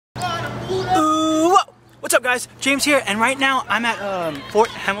What's up guys, James here, and right now I'm at Fort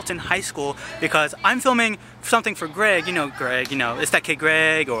Hamilton High School because I'm filming something for Greg, it's that kid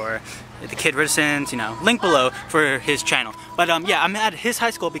Greg, or the kid Reticence, link below for his channel. But yeah, I'm at his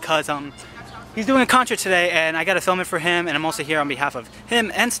high school because he's doing a concert today and I gotta film it for him, and I'm also here on behalf of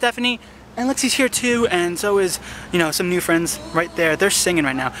him and Stephanie. And Lexi's here too, and so is, some new friends right there. They're singing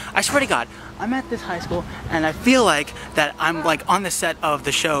right now. I swear to God, I'm at this high school and I feel like that I'm like on the set of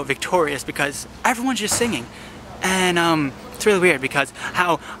the show Victorious because everyone's just singing. And it's really weird because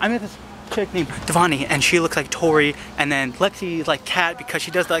how I met this chick named Devani and she looks like Tori, and then Lexi is like Kat because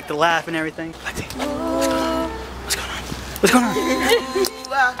she does like the laugh and everything. Lexi, what's going on? What's going on? What's going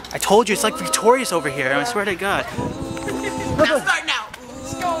on? I told you it's like Victorious over here, I swear to God. Now start now.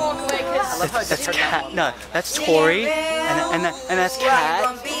 That's Kat. No, that's Tori, and that's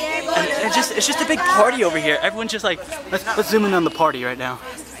Kat. And it's just a big party over here. Everyone's just like, let's zoom in on the party right now.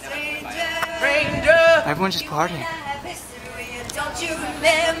 Everyone's just partying.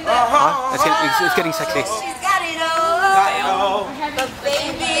 It's getting sexy. But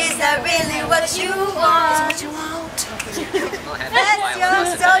baby, is that really what you want?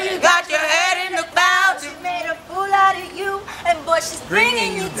 So you got your head in the clouds. You made a fool out of you, and boy, she's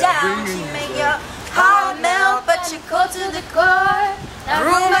bringing you down. She make your heart melt, but you're cold to the core. Now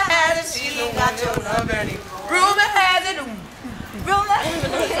rumor has it she ain't got your love anymore. Rumor has it.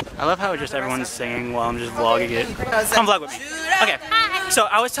 I love how just everyone's singing while I'm just vlogging it. Come vlog with me. Okay, so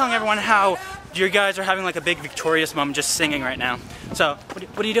I was telling everyone how you guys are having like a big Victorious moment just singing right now. So,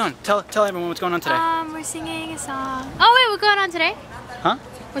 what are you doing? Tell everyone what's going on today. We're singing a song. Oh wait, what's going on today? Huh?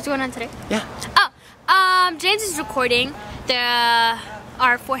 What's going on today? Yeah. Oh, James is recording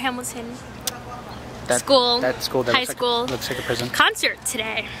our Fort Hamilton high school looks like a prison concert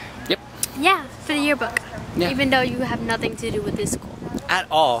today. Yep. Yeah, for the yearbook. Yeah. Even though you have nothing to do with this school. At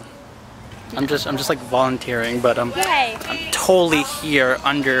all. I'm just like volunteering, but Yay. I'm totally here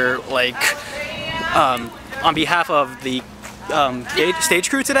under like on behalf of the stage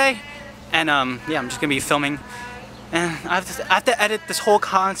crew today, and yeah, I'm just gonna be filming, and I have to edit this whole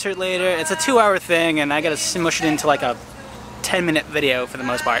concert later. It's a 2-hour thing, and I gotta smush it into like a 10-minute video for the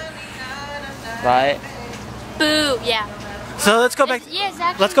most part. Right? Boo! Yeah. So let's go back. Yeah,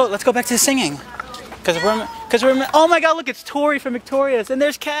 exactly. Let's go back to the singing. Cause we're oh my God, look, it's Tori from Victorious, and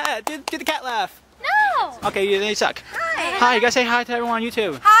there's Kat. Do the cat laugh. No. Okay, you suck. Hi. Hi, you gotta say hi to everyone on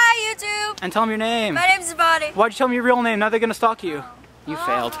YouTube. Hi, YouTube. And tell them your name. My name's Devani. Why'd you tell me your real name? Now they're gonna stalk you. You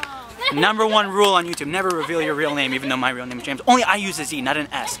failed. #1 rule on YouTube: never reveal your real name, even though my real name is James. Only I use a Z, not an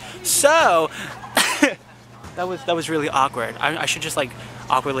S. So that was really awkward. I should just like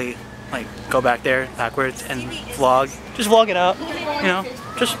awkwardly like go back there backwards and vlog. Just vlog it out.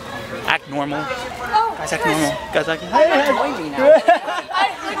 Just act normal. Guys act normal. Guys act.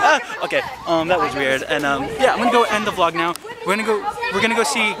 Okay. That was weird. And yeah, I'm gonna go end the vlog now. We're gonna go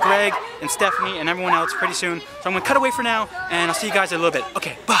see Greg and Stephanie and everyone else pretty soon. So I'm gonna cut away for now, and I'll see you guys in a little bit.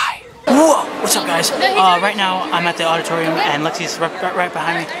 Okay, bye. Whoa! What's up, guys? Right now I'm at the auditorium, and Lexi's right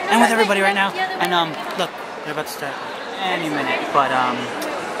behind me. I'm with everybody right now, and look, they're about to start any minute. But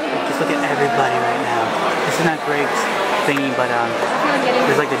just look at everybody right now. This is not Greg's thingy, but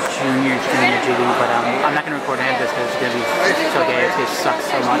there's like the junior JD, but I'm not gonna record any of this because it's gonna be so gay. It sucks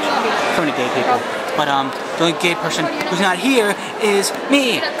so much. So many gay people. But the only gay person who's not here is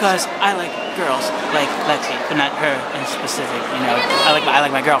me, because I like girls like Lexi, but not her in specific. I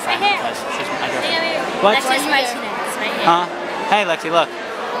like my girlfriend because she's my girlfriend. What? That's just my genetics, right here. Huh? Hey, Lexi, look.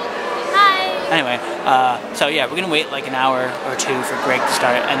 Hi. Anyway, so yeah, we're gonna wait like an hour or two for Greg to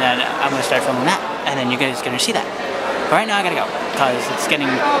start, and then I'm gonna start filming that, and then you guys are gonna see that. But right now I gotta go, because it's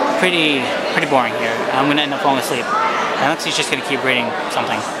getting pretty boring here. I'm gonna end up falling asleep. And Lexi's just gonna keep reading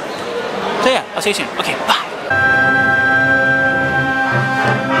something. So yeah, I'll see you soon. Okay, bye!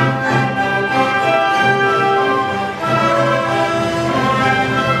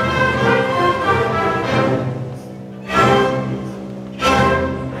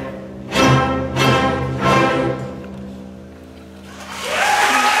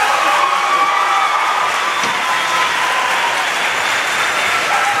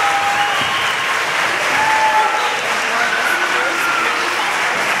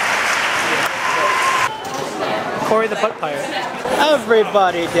 Corey the butt pirate.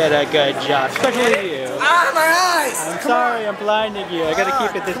 Everybody did a good job, especially you. Ah, my eyes! I'm sorry, I'm blinding you. I gotta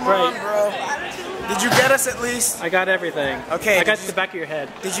keep it this bright. Bro. Did you get us at least? I got everything. Okay. I got the back of your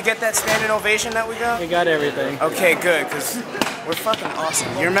head. Did you get that standing ovation that we got? We got everything. Okay, good, because we're fucking awesome.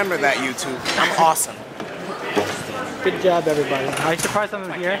 You remember that, YouTube. I'm awesome. Good job, everybody. Are you surprised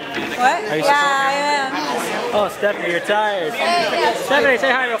I'm here? What? Are you Yeah, I am. Oh, Stephanie, you're tired. Stephanie,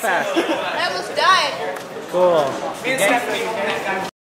 say hi real fast. I almost died. Cool.